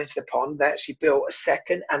to manage the pond. They actually built a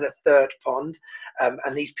second and a third pond.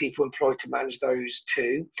 And these people employed to manage those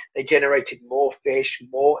too. They generated more fish,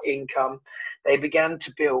 more income. They began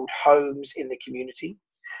to build homes in the community.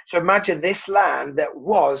 So imagine this land that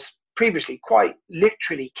was previously quite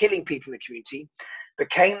literally killing people in the community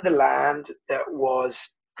became the land that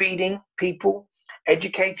was feeding people,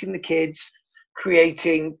 educating the kids,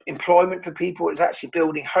 creating employment for people. It was actually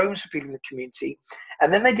building homes for people in the community.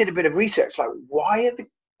 And then they did a bit of research, like, why are the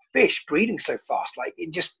fish breeding so fast? Like,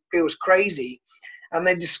 it just feels crazy. And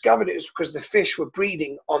they discovered it was because the fish were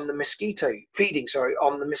breeding on the mosquito,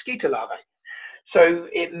 on the mosquito larvae. So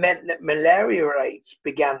it meant that malaria rates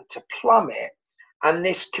began to plummet, And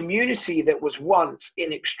this community that was once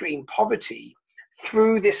in extreme poverty,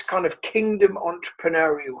 through this kind of kingdom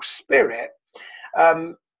entrepreneurial spirit,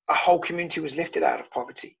 a whole community was lifted out of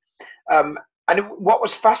poverty. What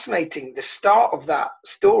was fascinating, the start of that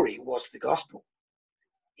story was the gospel,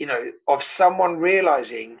 of someone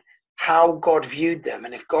realizing how God viewed them.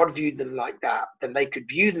 And if God viewed them like that, then they could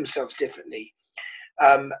view themselves differently.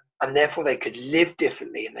 And therefore they could live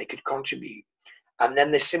differently and they could contribute. And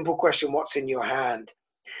then this simple question, what's in your hand?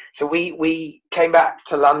 So we came back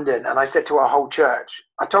to London, and I said to our whole church,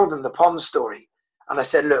 I told them the pond story. And I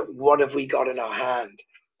said, look, what have we got in our hand?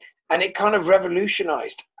 And it kind of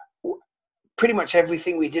revolutionized pretty much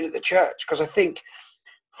everything we did at the church. Because I think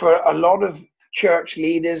for a lot of church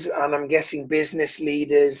leaders, and I'm guessing business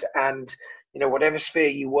leaders, and whatever sphere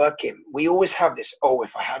you work in, we always have this,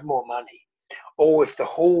 if I had more money, or if the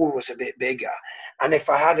hall was a bit bigger, and if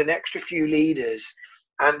I had an extra few leaders,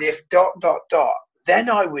 and if ... then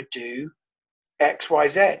I would do X, Y,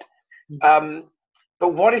 Z.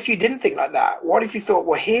 But what if you didn't think like that? What if you thought,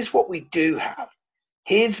 well, here's what we do have.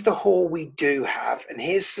 Here's the hall we do have. And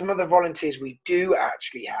here's some of the volunteers we do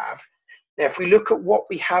actually have. Now, if we look at what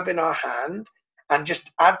we have in our hand and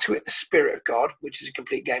just add to it the Spirit of God, which is a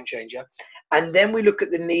complete game changer, and then we look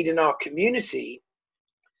at the need in our community,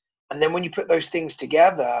 and then when you put those things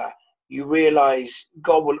together, you realize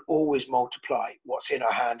God will always multiply what's in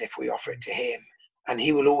our hand if we offer it to him. And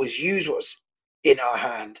he will always use what's in our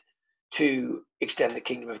hand to extend the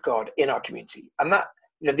kingdom of God in our community. And that,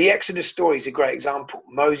 the Exodus story is a great example.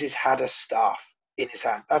 Moses had a staff in his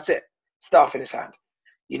hand. That's it. Staff in his hand.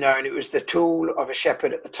 And it was the tool of a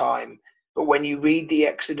shepherd at the time. But when you read the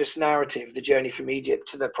Exodus narrative, the journey from Egypt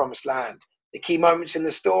to the promised land, the key moments in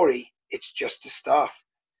the story, it's just a staff.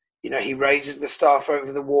 He raises the staff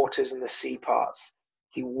over the waters and the sea parts.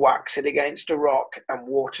 He whacks it against a rock and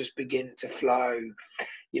waters begin to flow.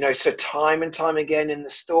 So time and time again in the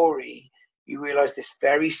story, you realize this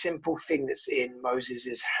very simple thing that's in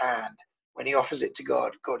Moses's hand. When he offers it to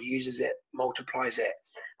God, God uses it, multiplies it,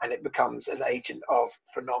 and it becomes an agent of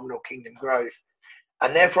phenomenal kingdom growth.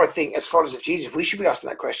 And therefore, I think as followers of Jesus, we should be asking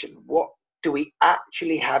that question. What do we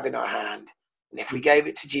actually have in our hand? And if we gave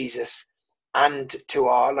it to Jesus and to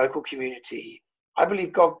our local community, I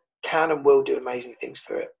believe God can and will do amazing things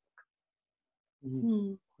through it.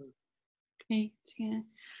 Great, yeah.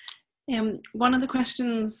 One of the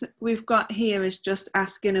questions we've got here is just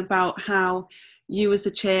asking about how you as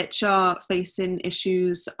a church are facing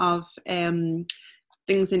issues of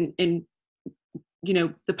things in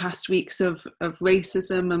the past weeks of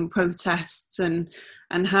racism and protests, and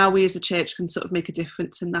how we as a church can sort of make a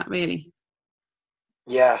difference in that, really.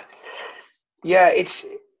 Yeah, it's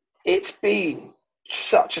been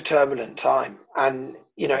such a turbulent time, and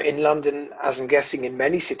in London, as I'm guessing in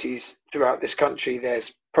many cities throughout this country,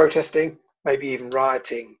 there's protesting, maybe even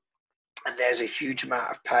rioting, and there's a huge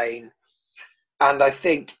amount of pain. And I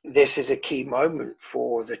think this is a key moment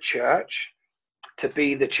for the church to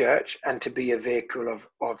be the church and to be a vehicle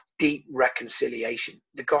of deep reconciliation.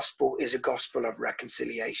 The gospel is a gospel of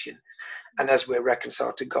reconciliation, and as we're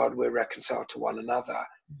reconciled to God, we're reconciled to one another.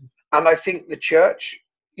 And I think the church,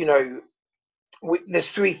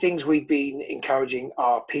 there's three things we've been encouraging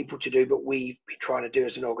our people to do, but we've been trying to do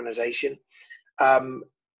as an organization.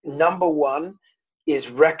 Number one is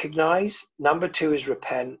recognize, number two is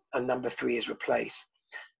repent, and number three is replace.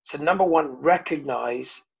 So number one,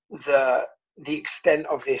 recognize the extent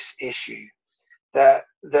of this issue, that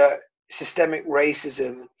the systemic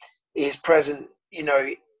racism is present,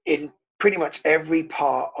 in pretty much every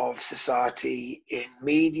part of society, in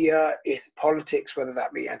media, in politics, whether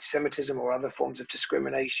that be anti-Semitism or other forms of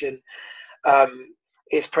discrimination.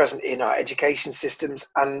 It's present in our education systems,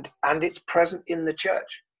 and it's present in the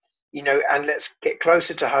church, and let's get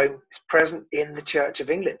closer to home, it's present in the Church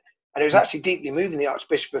of England. And it was actually deeply moving. The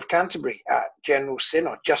Archbishop of Canterbury at General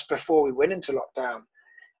Synod, just before we went into lockdown,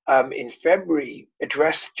 in February,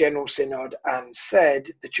 addressed General Synod and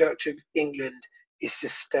said the Church of England is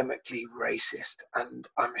systemically racist, and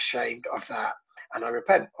I'm ashamed of that, and I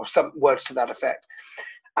repent, or some words to that effect.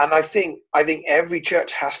 And I think every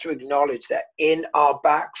church has to acknowledge that in our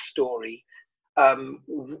backstory,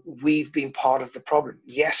 we've been part of the problem.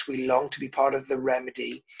 Yes, we long to be part of the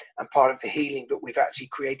remedy and part of the healing, but we've actually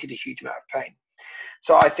created a huge amount of pain.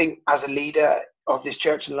 So I think as a leader of this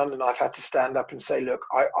church in London, I've had to stand up and say, look,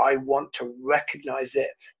 I want to recognize that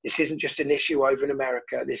this isn't just an issue over in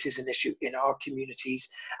America. This is an issue in our communities.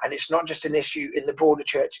 And it's not just an issue in the broader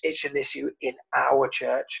church. It's an issue in our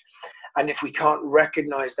church. And if we can't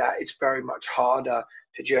recognize that, it's very much harder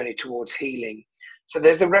to journey towards healing. So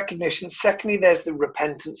there's the recognition. Secondly, there's the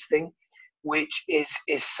repentance thing. which is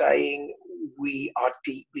saying we are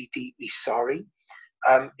deeply, deeply sorry.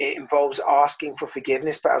 It involves asking for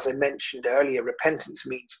forgiveness, but as I mentioned earlier, repentance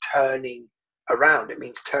means turning around. It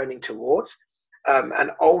means turning towards,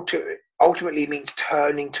 and ultimately means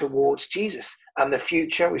turning towards Jesus and the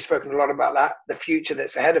future. We've spoken a lot about that, the future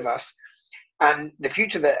that's ahead of us. And the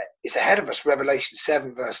future that is ahead of us, Revelation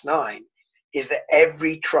 7 verse 9, is that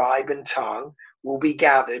every tribe and tongue will be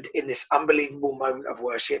gathered in this unbelievable moment of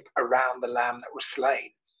worship around the Lamb that was slain.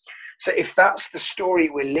 So if that's the story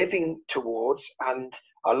we're living towards, and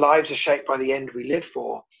our lives are shaped by the end we live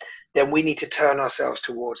for, then we need to turn ourselves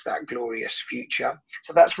towards that glorious future.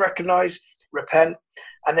 So that's recognize, repent,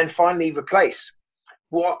 and then finally replace.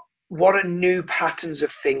 What are new patterns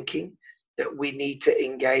of thinking that we need to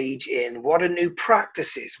engage in? What are new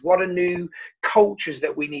practices? What are new cultures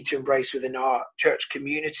that we need to embrace within our church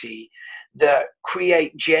community that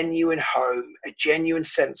create genuine home, a genuine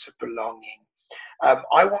sense of belonging?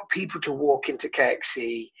 I want people to walk into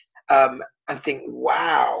KXC and think,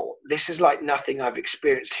 wow, this is like nothing I've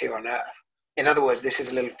experienced here on earth. In other words, this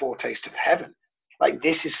is a little foretaste of heaven. Like,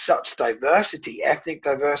 this is such diversity, ethnic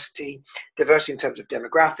diversity, diversity in terms of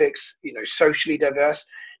demographics, socially diverse.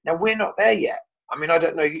 Now, we're not there yet. I mean, I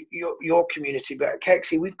don't know your community, but at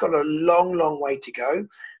KXC, we've got a long, long way to go.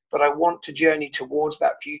 But I want to journey towards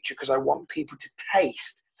that future because I want people to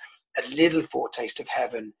taste a little foretaste of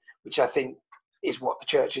heaven, which I think is what the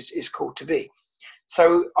church is called to be.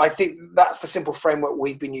 So I think that's the simple framework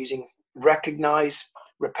we've been using: recognize,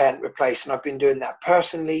 repent, replace. And I've been doing that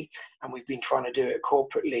personally, and we've been trying to do it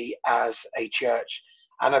corporately as a church.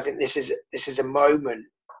 And I think this is a moment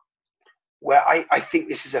where I think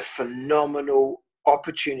this is a phenomenal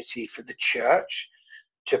opportunity for the church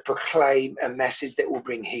to proclaim a message that will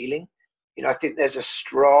bring healing. I think there's a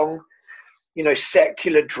strong,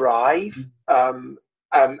 secular drive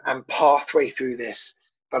and pathway through this.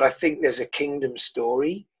 But I think there's a kingdom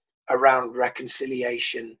story around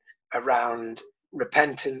reconciliation, around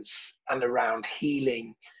repentance, and around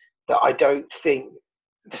healing that I don't think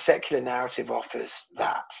the secular narrative offers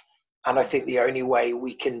that. And I think the only way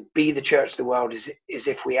we can be the church of the world is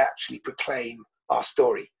if we actually proclaim our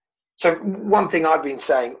story. So one thing I've been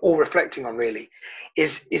saying, or reflecting on really,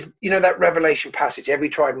 is that Revelation passage, every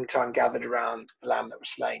tribe and tongue gathered around the Lamb that was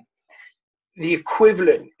slain. The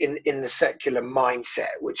equivalent in the secular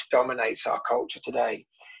mindset, which dominates our culture today,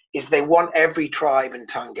 is they want every tribe and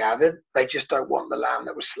tongue gathered. They just don't want the Lamb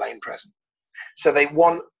that was slain present. So they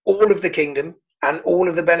want all of the kingdom and all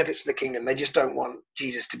of the benefits of the kingdom. They just don't want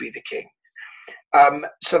Jesus to be the king.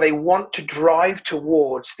 So they want to drive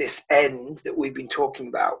towards this end that we've been talking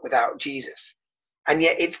about without Jesus. And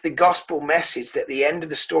yet it's the gospel message that the end of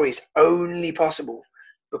the story is only possible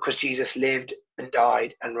because Jesus lived and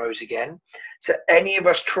died and rose again. So any of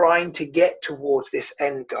us trying to get towards this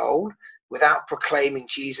end goal without proclaiming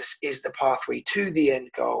Jesus is the pathway to the end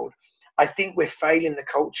goal, I think we're failing the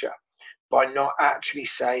culture by not actually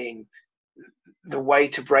saying the way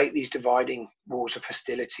to break these dividing walls of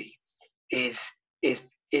hostility is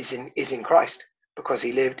in Christ, because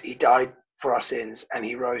he lived, he died for our sins, and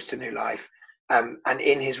he rose to new life. And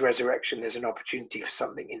in his resurrection, there's an opportunity for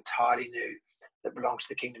something entirely new that belongs to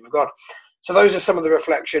the kingdom of God. So those are some of the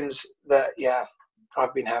reflections that,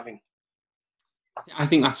 I've been having. I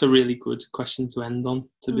think that's a really good question to end on,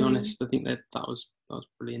 to be honest. I think that was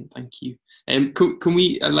brilliant. Thank you. Can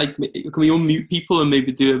we unmute people and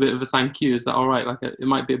maybe do a bit of a thank you? Is that all right? It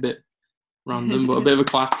might be a bit random, but a bit of a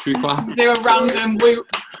clap. Should we clap? Do a random whoop.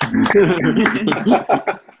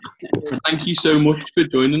 Thank you so much for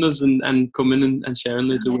joining us and coming and sharing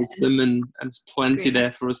loads of wisdom, and there's plenty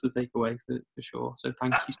there for us to take away for sure. So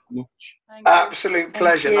thank you so much. Absolute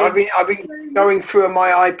pleasure. I've been going through on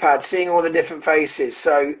my iPad, seeing all the different faces.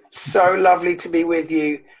 So lovely to be with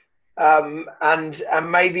you. And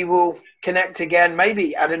maybe we'll connect again,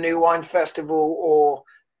 maybe at a new wine festival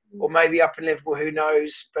or maybe up in Liverpool, who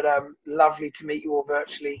knows. But lovely to meet you all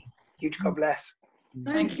virtually. Huge God bless.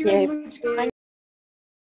 Thank you.